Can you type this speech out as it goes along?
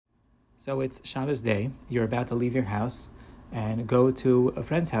So it's Shabbos day. You're about to leave your house and go to a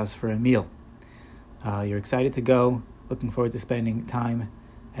friend's house for a meal. You're excited to go, looking forward to spending time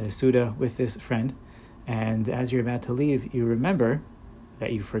at a Suda with this friend. And as you're about to leave, you remember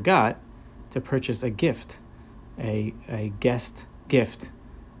that you forgot to purchase a gift, a guest gift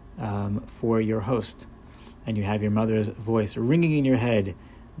for your host. And you have your mother's voice ringing in your head.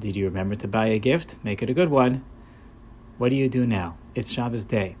 Did you remember to buy a gift? Make it a good one. What do you do now? It's Shabbos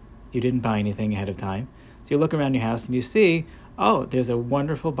day. You didn't buy anything ahead of time. So you look around your house and you see, oh, there's a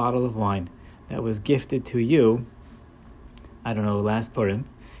wonderful bottle of wine that was gifted to you, I don't know, last Purim,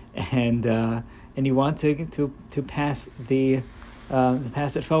 and you want to pass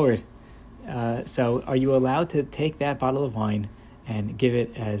pass it forward. So are you allowed to take that bottle of wine and give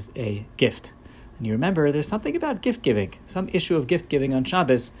it as a gift? And you remember there's something about gift giving, some issue of gift giving on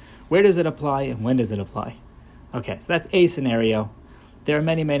Shabbos. Where does it apply and when does it apply? Okay, so that's a scenario. There are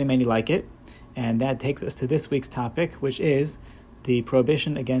many, many, many like it. And that takes us to this week's topic, which is the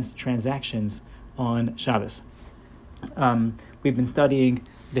prohibition against transactions on Shabbos. We've been studying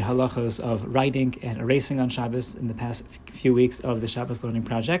the halachos of writing and erasing on Shabbos in the past few weeks of the Shabbos Learning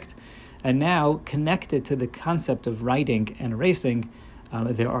Project. And now, connected to the concept of writing and erasing,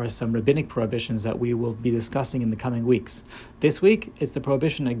 there are some rabbinic prohibitions that we will be discussing in the coming weeks. This week, it's the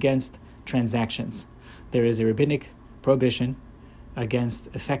prohibition against transactions. There is a rabbinic prohibition against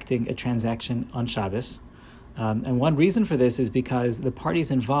effecting a transaction on Shabbos. And one reason for this is because the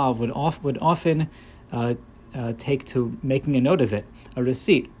parties involved would often take to making a note of it, a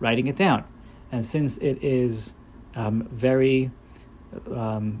receipt, writing it down. And since it is very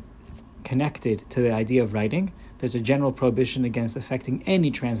connected to the idea of writing, there's a general prohibition against effecting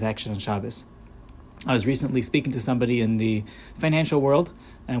any transaction on Shabbos. I was recently speaking to somebody in the financial world,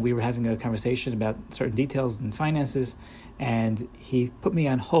 and we were having a conversation about certain details and finances, and he put me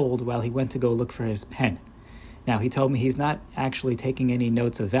on hold while he went to go look for his pen. Now, he told me he's not actually taking any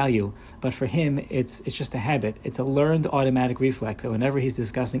notes of value, but for him, it's just a habit. It's a learned automatic reflex that whenever he's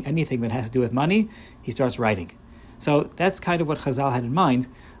discussing anything that has to do with money, he starts writing. So that's kind of what Chazal had in mind.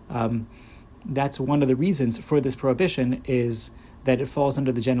 That's one of the reasons for this prohibition is that it falls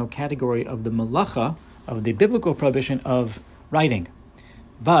under the general category of the malacha, of the biblical prohibition of writing.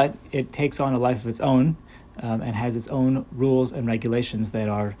 But it takes on a life of its own and has its own rules and regulations that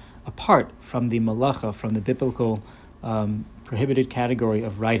are apart from the malacha, from the biblical prohibited category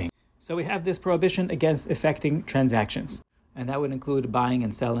of writing. So we have this prohibition against effecting transactions, and that would include buying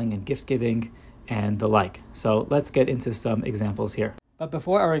and selling and gift giving and the like. So let's get into some examples here. But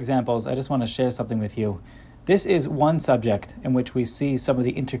before our examples, I just want to share something with you. This is one subject in which we see some of the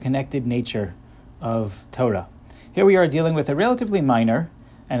interconnected nature of Torah. Here we are dealing with a relatively minor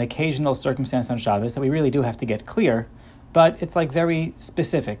and occasional circumstance on Shabbos that we really do have to get clear, but it's like very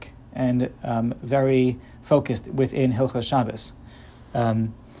specific and very focused within Hilchos Shabbos.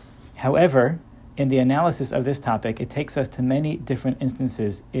 However, in the analysis of this topic, it takes us to many different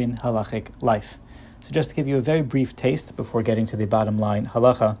instances in halachic life. So just to give you a very brief taste before getting to the bottom line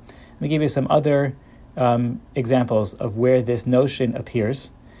halacha, let me give you some other examples of where this notion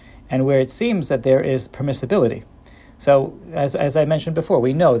appears and where it seems that there is permissibility. So, as I mentioned before,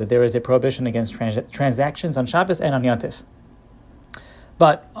 we know that there is a prohibition against transactions on Shabbos and on Yontif.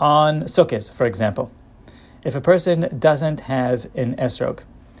 But on Sukkot, for example, if a person doesn't have an esrog,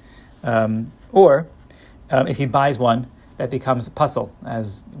 or if he buys one that becomes puzzle,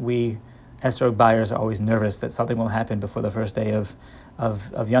 as we esrog buyers are always nervous that something will happen before the first day of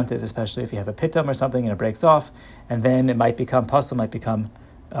Yontif, especially if you have a pitum or something and it breaks off, and then it might become puzzle, might become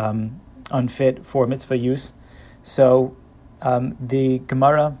unfit for mitzvah use. So the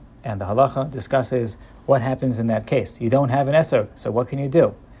Gemara and the Halacha discusses what happens in that case. You don't have an esrog, so what can you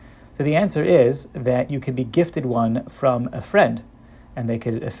do? So the answer is that you can be gifted one from a friend, and they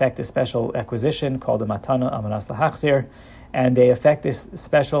could effect a special acquisition called a matana amanas lahachzir, and they effect this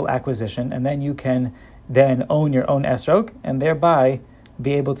special acquisition, and then you can then own your own esrog, and thereby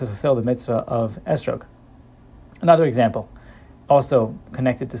be able to fulfill the mitzvah of esrog. Another example, also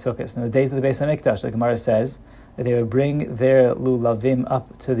connected to Sukkot. In the days of the Beis HaMikdash, the Gemara says that they would bring their lulavim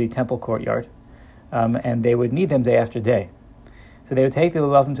up to the temple courtyard, and they would need them day after day. So they would take the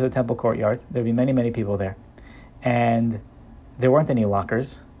lulavim to the temple courtyard. There would be many, many people there, and there weren't any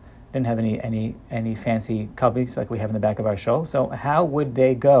lockers. Didn't have any fancy cubbies like we have in the back of our shul. So how would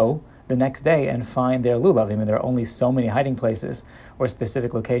they go the next day and find their lulav? I mean, there are only so many hiding places or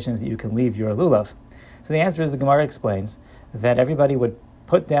specific locations that you can leave your lulav. So the answer is, the Gemara explains that everybody would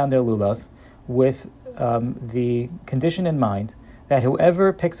put down their lulav with the condition in mind that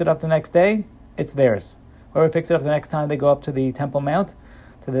whoever picks it up the next day, it's theirs. Whoever picks it up the next time they go up to the Temple Mount,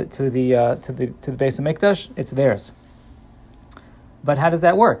 to the Beis Hamikdash, it's theirs. But how does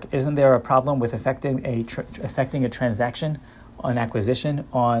that work? Isn't there a problem with affecting a transaction, an acquisition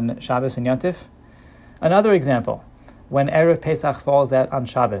on Shabbos and Yontif? Another example, when Erev Pesach falls out on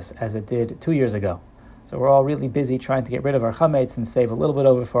Shabbos, as it did 2 years ago. So we're all really busy trying to get rid of our chametz and save a little bit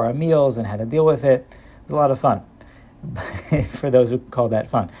over for our meals and how to deal with it. It was a lot of fun, for those who call that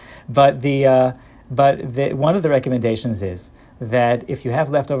fun. But one of the recommendations is that if you have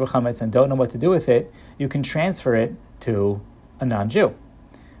leftover chametz and don't know what to do with it, you can transfer it to a non-Jew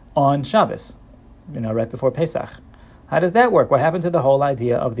on Shabbos, right before Pesach. How does that work? What happened to the whole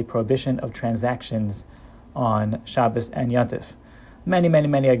idea of the prohibition of transactions on Shabbos and Yontif? Many, many,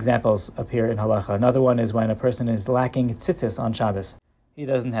 many examples appear in halacha. Another one is when a person is lacking tzitzis on Shabbos. He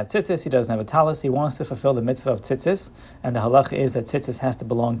doesn't have tzitzis, he doesn't have a talis, he wants to fulfill the mitzvah of tzitzis, and the halacha is that tzitzis has to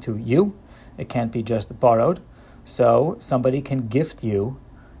belong to you. It can't be just borrowed. So somebody can gift you,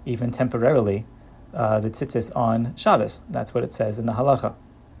 even temporarily, the tzitzis on Shabbos. That's what it says in the halacha.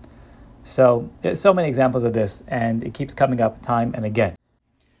 So there's so many examples of this, and it keeps coming up time and again.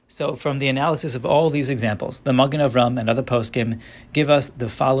 So from the analysis of all these examples, the Magen Avram and other poskim give us the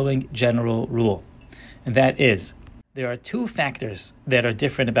following general rule, and that is, there are two factors that are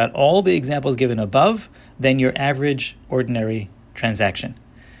different about all the examples given above than your average ordinary transaction.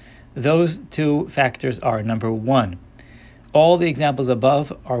 Those two factors are, number one, all the examples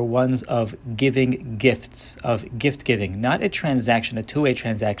above are ones of giving gifts, of gift giving, not a transaction, a two-way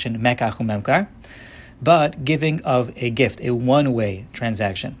transaction, mekach umemkar, but giving of a gift, a one-way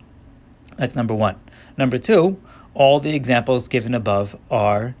transaction. That's number one. Number two, all the examples given above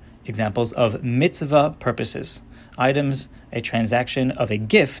are examples of mitzvah purposes, items, a transaction of a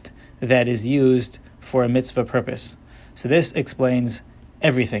gift that is used for a mitzvah purpose. So this explains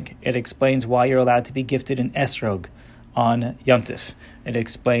everything. It explains why you're allowed to be gifted an esrog on Yom Tif. It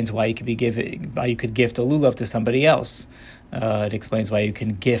explains why you could gift a lulav to somebody else. It explains why you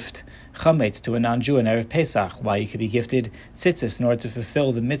can gift chametz to a non-Jew in Erev Pesach, why you could be gifted tzitzis in order to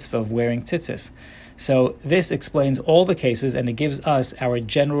fulfill the mitzvah of wearing tzitzis. So this explains all the cases, and it gives us our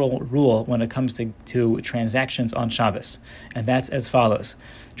general rule when it comes to transactions on Shabbos. And that's as follows.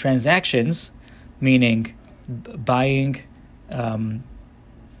 Transactions, meaning buying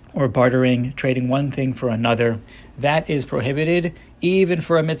or bartering, trading one thing for another, that is prohibited even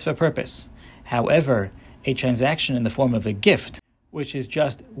for a mitzvah purpose. However, a transaction in the form of a gift, which is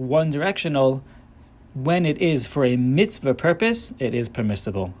just one directional, when it is for a mitzvah purpose, it is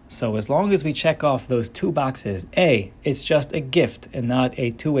permissible. So as long as we check off those two boxes, A, it's just a gift and not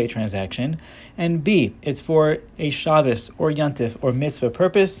a two-way transaction, and B, it's for a Shabbos or Yontif or mitzvah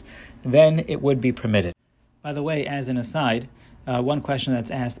purpose, then it would be permitted. By the way, as an aside, one question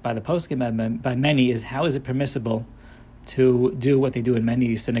that's asked by the poskim by many is, how is it permissible to do what they do in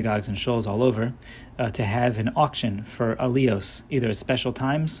many synagogues and shuls all over, to have an auction for aliyos, either at special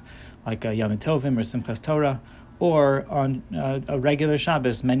times, like Yom Tovim or Simchas Torah, or on a regular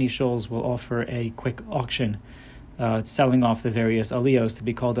Shabbos, many shuls will offer a quick auction, selling off the various aliyos to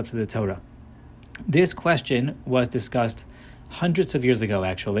be called up to the Torah. This question was discussed hundreds of years ago,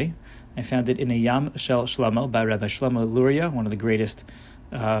 actually. I found it in a Yam Shel Shlomo by Rabbi Shlomo Luria, one of the greatest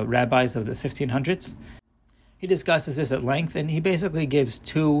rabbis of the 1500s. He discusses this at length, and he basically gives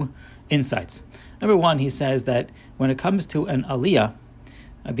two insights. Number one, he says that when it comes to an aliyah,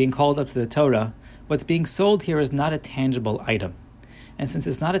 being called up to the Torah, what's being sold here is not a tangible item. And since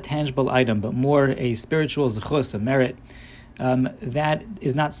it's not a tangible item, but more a spiritual zechus, a merit, that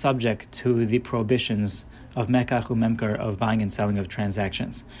is not subject to the prohibitions of mekach umemkar, of buying and selling of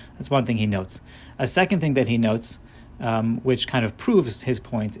transactions. That's one thing he notes. A second thing that he notes, which kind of proves his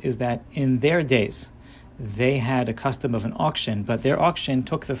point, is that in their days, they had a custom of an auction, but their auction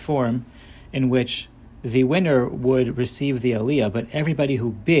took the form in which the winner would receive the aliyah, but everybody who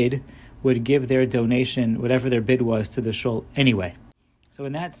bid would give their donation, whatever their bid was, to the shul anyway. So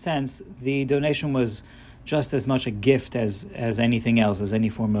in that sense, the donation was just as much a gift as anything else, as any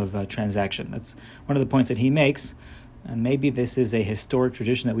form of transaction. That's one of the points that he makes, and maybe this is a historic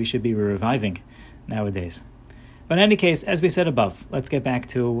tradition that we should be reviving nowadays. But in any case, as we said above, let's get back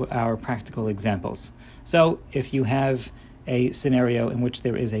to our practical examples. So if you have a scenario in which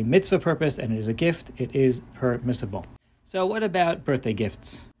there is a mitzvah purpose and it is a gift, it is permissible. So what about birthday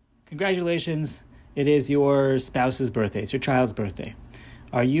gifts? Congratulations, it is your spouse's birthday, it's your child's birthday.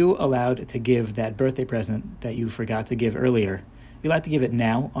 Are you allowed to give that birthday present that you forgot to give earlier? You allowed to give it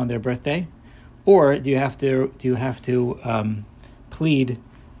now on their birthday, or do you have to plead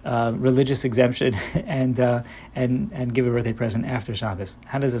religious exemption and give a birthday present after Shabbos?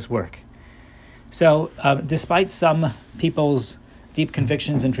 How does this work? So, despite some people's deep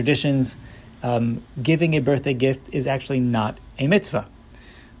convictions and traditions, giving a birthday gift is actually not a mitzvah.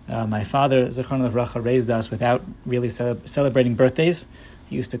 My father, Zichrono Livracha, raised us without really celebrating birthdays.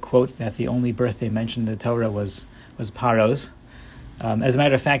 He used to quote that the only birthday mentioned in the Torah was Paro's. As a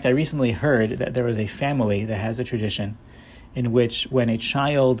matter of fact, I recently heard that there was a family that has a tradition in which when a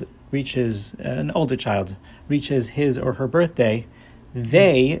child reaches, an older child, reaches his or her birthday,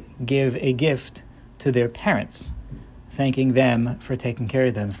 they give a gift to their parents, thanking them for taking care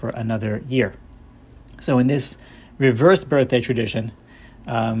of them for another year. So in this reverse birthday tradition,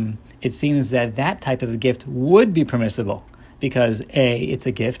 it seems that type of a gift would be permissible because A, it's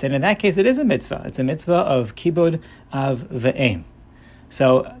a gift, and in that case it is a mitzvah. It's a mitzvah of kibud av ve'em.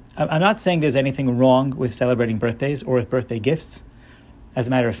 So I'm not saying there's anything wrong with celebrating birthdays or with birthday gifts. As a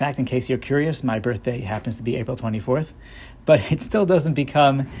matter of fact, in case you're curious, my birthday happens to be April 24th, but it still doesn't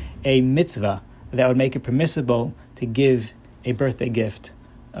become a mitzvah that would make it permissible to give a birthday gift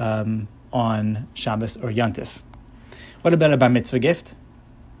on Shabbos or Yontif. What about a bar mitzvah gift?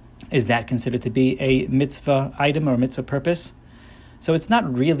 Is that considered to be a mitzvah item or mitzvah purpose? So it's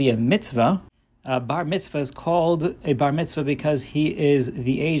not really a mitzvah. Bar mitzvah is called a bar mitzvah because he is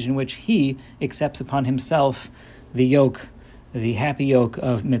the age in which he accepts upon himself the yoke, the happy yoke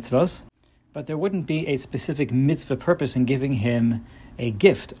of mitzvos. But there wouldn't be a specific mitzvah purpose in giving him a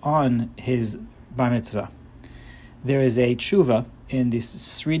gift on his bar mitzvah. There is a tshuva in the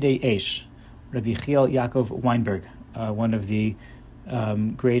Sridei Eish, Rabbi Yechiel Yaakov Weinberg, one of the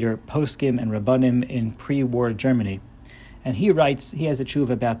greater poskim and rabbanim in pre-war Germany. And he writes, he has a tshuva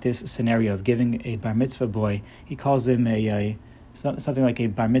about this scenario of giving a bar mitzvah boy. He calls him something like a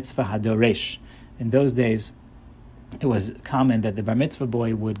bar mitzvah hadoresh. In those days, it was common that the bar mitzvah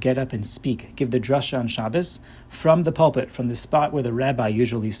boy would get up and speak, give the drasha on Shabbos from the pulpit, from the spot where the rabbi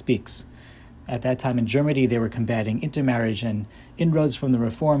usually speaks. At that time in Germany, they were combating intermarriage and inroads from the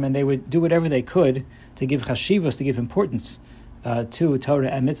Reform, and they would do whatever they could to give chashivos, to give importance to Torah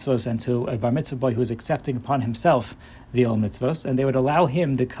and mitzvos, and to a bar mitzvah boy who was accepting upon himself the old mitzvos, and they would allow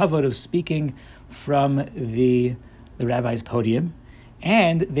him the kavod of speaking from the rabbi's podium,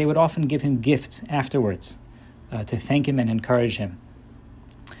 and they would often give him gifts afterwards to thank him and encourage him.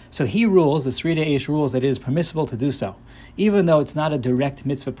 So he rules, the Sridei Eish rules, that it is permissible to do so, even though it's not a direct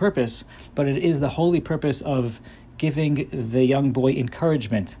mitzvah purpose, but it is the holy purpose of giving the young boy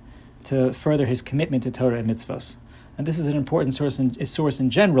encouragement to further his commitment to Torah and mitzvos. And this is an important source in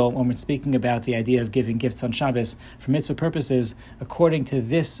general when we're speaking about the idea of giving gifts on Shabbos. For mitzvah purposes, according to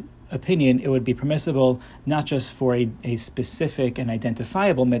this opinion, it would be permissible not just for a specific and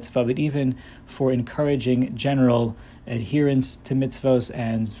identifiable mitzvah, but even for encouraging general adherence to mitzvos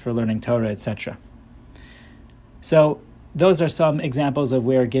and for learning Torah, etc. So those are some examples of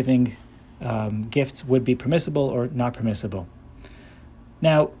where giving gifts would be permissible or not permissible.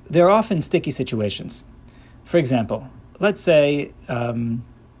 Now, there are often sticky situations. For example, let's say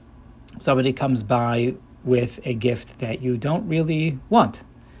somebody comes by with a gift that you don't really want,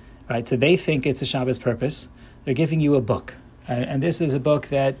 right? So they think it's a Shabbos purpose. They're giving you a book, and this is a book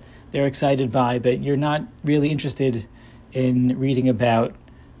that they're excited by, but you're not really interested in reading about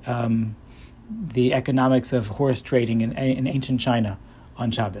the economics of horse trading in ancient China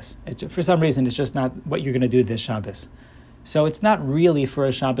on Shabbos. For some reason, it's just not what you're going to do this Shabbos. So it's not really for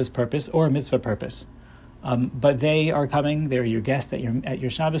a Shabbos purpose or a mitzvah purpose. But they are coming, they're your guest at your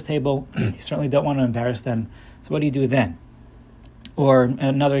Shabbos table. You certainly don't want to embarrass them. So what do you do then? Or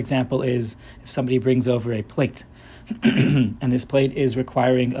another example is if somebody brings over a plate, and this plate is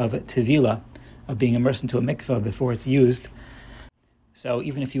requiring of tevilah, of being immersed into a mikveh before it's used. So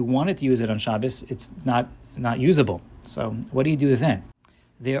even if you wanted to use it on Shabbos, it's not usable. So what do you do then?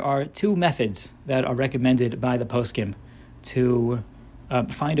 There are two methods that are recommended by the poskim to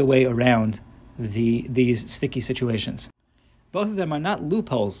find a way around these sticky situations. Both of them are not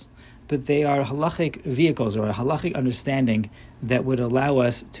loopholes, but they are halachic vehicles or a halachic understanding that would allow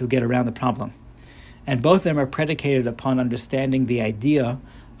us to get around the problem. And both of them are predicated upon understanding the idea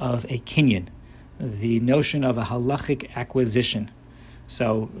of a kinyan, the notion of a halachic acquisition.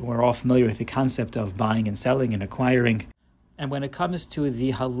 So we're all familiar with the concept of buying and selling and acquiring. And when it comes to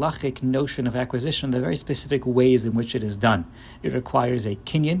the halachic notion of acquisition, there are very specific ways in which it is done. It requires a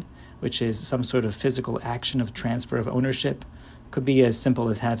kinyan, which is some sort of physical action of transfer of ownership. It could be as simple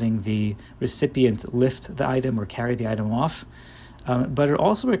as having the recipient lift the item or carry the item off. But it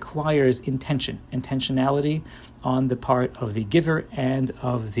also requires intentionality on the part of the giver and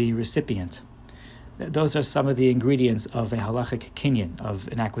of the recipient. Those are some of the ingredients of a halachic kinyan, of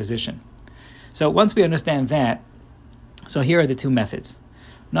an acquisition. So once we understand that, so here are the two methods.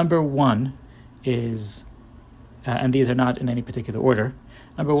 Number one is and these are not in any particular order.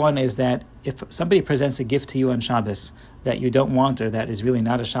 Number one is that if somebody presents a gift to you on Shabbos that you don't want or that is really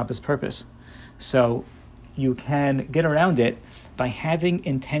not a Shabbos purpose, so you can get around it by having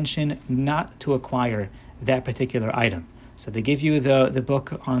intention not to acquire that particular item. So they give you the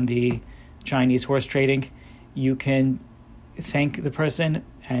book on the Chinese horse trading. You can thank the person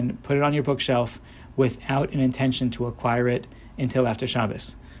and put it on your bookshelf without an intention to acquire it until after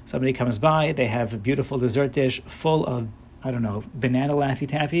Shabbos. Somebody comes by, they have a beautiful dessert dish full of, banana Laffy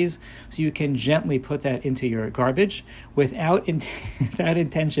Taffies, so you can gently put that into your garbage without that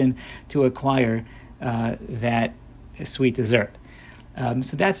intention to acquire that sweet dessert.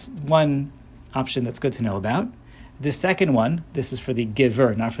 So that's one option that's good to know about. The second one, this is for the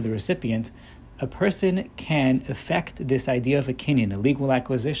giver, not for the recipient. A person can effect this idea of a kinyan, a legal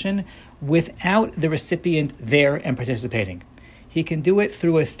acquisition, without the recipient there and participating. He can do it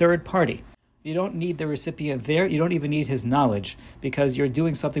through a third party. You don't need the recipient there. You don't even need his knowledge, because you're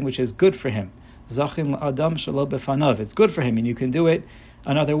doing something which is good for him. Zachin la'adam shelo befanav. It's good for him, and you can do it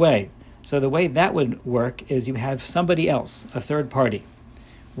another way. So the way that would work is you have somebody else, a third party,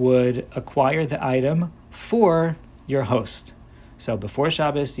 would acquire the item for your host. So before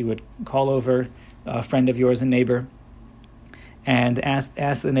Shabbos, you would call over a friend of yours, a neighbor, and ask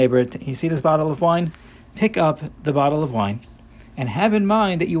the neighbor, you see this bottle of wine? Pick up the bottle of wine and have in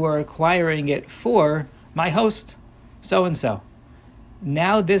mind that you are acquiring it for my host, so-and-so.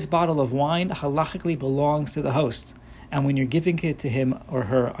 Now this bottle of wine halachically belongs to the host. And when you're giving it to him or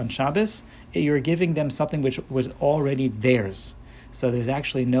her on Shabbos, you're giving them something which was already theirs. So there's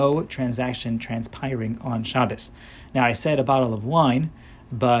actually no transaction transpiring on Shabbos. Now, I said a bottle of wine,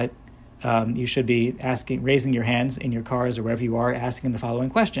 but you should be raising your hands in your cars or wherever you are, asking the following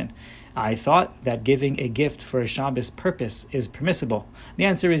question. I thought that giving a gift for a Shabbos purpose is permissible. The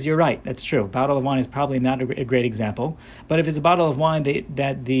answer is you're right. That's true. A bottle of wine is probably not a great example. But if it's a bottle of wine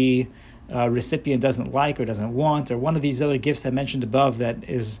that the recipient doesn't like or doesn't want, or one of these other gifts I mentioned above that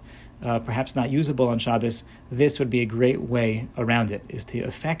is perhaps not usable on Shabbos, this would be a great way around it, is to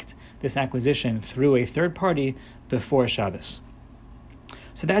effect this acquisition through a third party before Shabbos.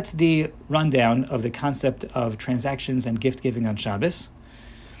 So that's the rundown of the concept of transactions and gift giving on Shabbos.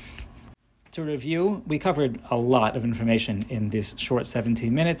 To review, we covered a lot of information in this short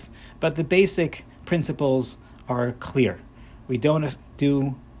 17 minutes, but the basic principles are clear. We don't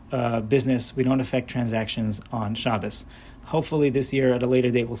do business, we don't affect transactions on Shabbos. Hopefully this year at a later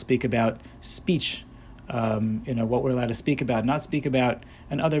date we'll speak about speech, what we're allowed to speak about, not speak about,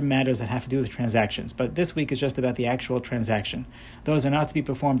 and other matters that have to do with transactions. But this week is just about the actual transaction. Those are not to be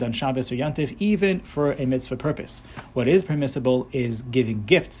performed on Shabbos or Yontif, even for a mitzvah purpose. What is permissible is giving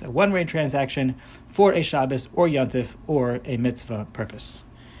gifts, a one-way transaction for a Shabbos or Yontif or a mitzvah purpose.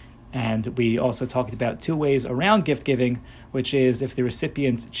 And we also talked about two ways around gift giving, which is if the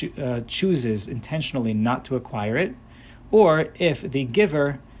recipient chooses intentionally not to acquire it, or if the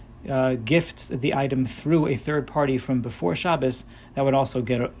giver gifts the item through a third party from before Shabbos, that would also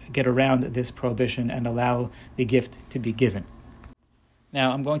get around this prohibition and allow the gift to be given.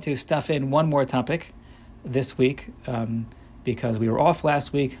 Now, I'm going to stuff in one more topic this week because we were off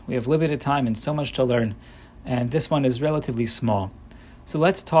last week. We have limited time and so much to learn, and this one is relatively small. So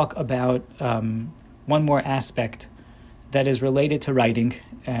let's talk about one more aspect that is related to writing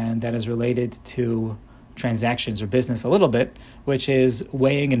and that is related to transactions or business a little bit, which is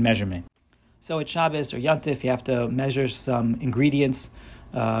weighing and measurement. So at Shabbos or Yontif, you have to measure some ingredients,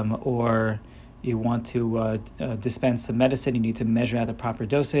 or you want to dispense some medicine, you need to measure out the proper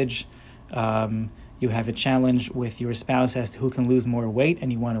dosage. You have a challenge with your spouse as to who can lose more weight,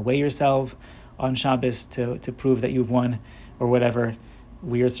 and you want to weigh yourself on Shabbos to prove that you've won, or whatever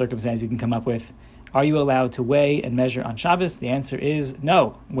weird circumstance you can come up with. Are you allowed to weigh and measure on Shabbos? The answer is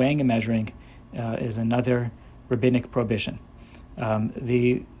no. Weighing and measuring is another rabbinic prohibition.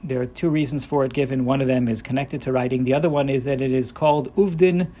 There are two reasons for it given. One of them is connected to writing. The other one is that it is called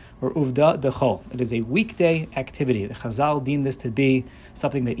uvdin or uvda dechol. It is a weekday activity. The Chazal deem this to be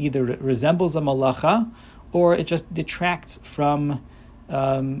something that either resembles a malacha or it just detracts from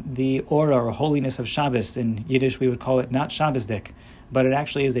the aura or holiness of Shabbos. In Yiddish we would call it not Shabbosdik, but it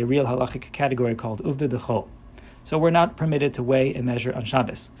actually is a real halachic category called uvda dechol. So we're not permitted to weigh and measure on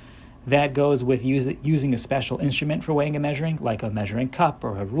Shabbos. That goes with using a special instrument for weighing and measuring, like a measuring cup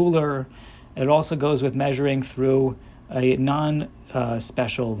or a ruler. It also goes with measuring through a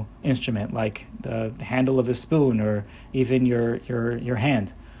non-special instrument, like the handle of a spoon or even your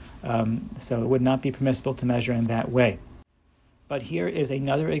hand. So it would not be permissible to measure in that way. But here is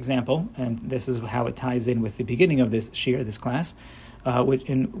another example, and this is how it ties in with the beginning of this class.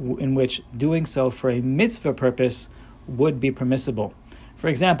 in which doing so for a mitzvah purpose would be permissible. For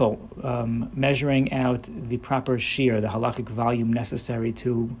example, measuring out the proper shear, the halachic volume necessary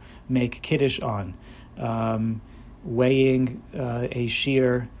to make kiddush on, weighing a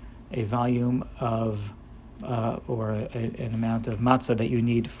shear, a volume of or an amount of matzah that you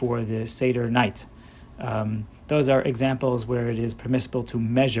need for the Seder night. Those are examples where it is permissible to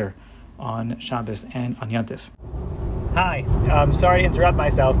measure on Shabbos and on Yom Tov. Hi, I'm sorry to interrupt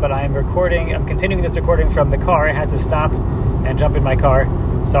myself, but I'm continuing this recording from the car. I had to stop and jump in my car.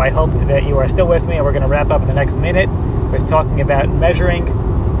 So I hope that you are still with me, and we're going to wrap up in the next minute with talking about measuring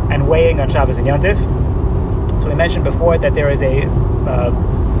and weighing on Shabbos and Yom Tov. So we mentioned before that there is a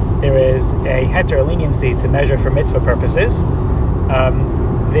heter, leniency to measure for mitzvah purposes.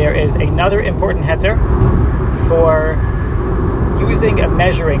 There is another important heter for using a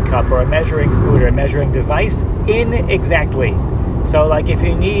measuring cup or a measuring spoon or a measuring device inexactly. So like if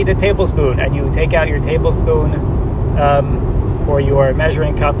you need a tablespoon and you take out your tablespoon or your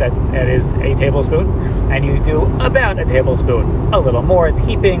measuring cup that is a tablespoon and you do about a tablespoon, a little more, it's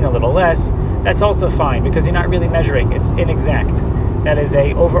heaping, a little less, that's also fine because you're not really measuring, it's inexact. That is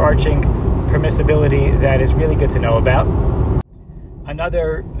a overarching permissibility that is really good to know about.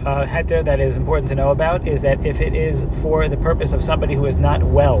 Another heter that is important to know about is that if it is for the purpose of somebody who is not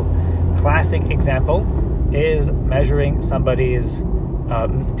well, classic example is measuring somebody's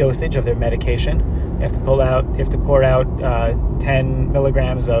dosage of their medication. You have to pour out 10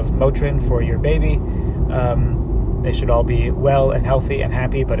 milligrams of Motrin for your baby. They should all be well and healthy and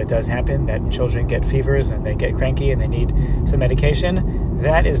happy, but it does happen that children get fevers and they get cranky and they need some medication.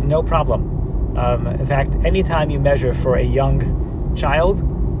 That is no problem. In fact, anytime you measure for a young child,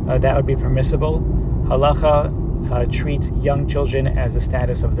 that would be permissible. Halacha treats young children as the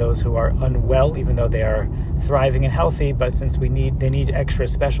status of those who are unwell, even though they are thriving and healthy. But since they need extra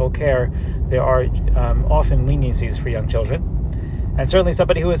special care, there are often leniencies for young children. And certainly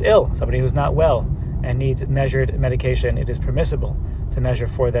somebody who is ill, somebody who is not well and needs measured medication, it is permissible to measure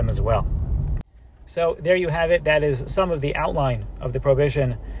for them as well. So there you have it. That is some of the outline of the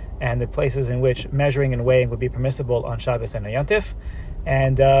prohibition and the places in which measuring and weighing would be permissible on Shabbos and Yom Tov.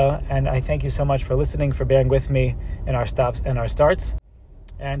 And I thank you so much for listening, for bearing with me in our stops and our starts.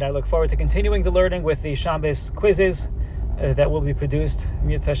 And I look forward to continuing the learning with the Shabbos quizzes that will be produced,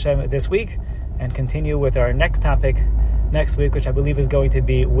 Mitzvah Hashem, this week, and continue with our next topic next week, which I believe is going to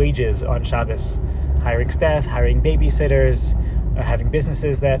be wages on Shabbos. Hiring staff, hiring babysitters, having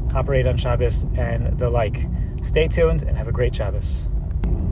businesses that operate on Shabbos, and the like. Stay tuned and have a great Shabbos.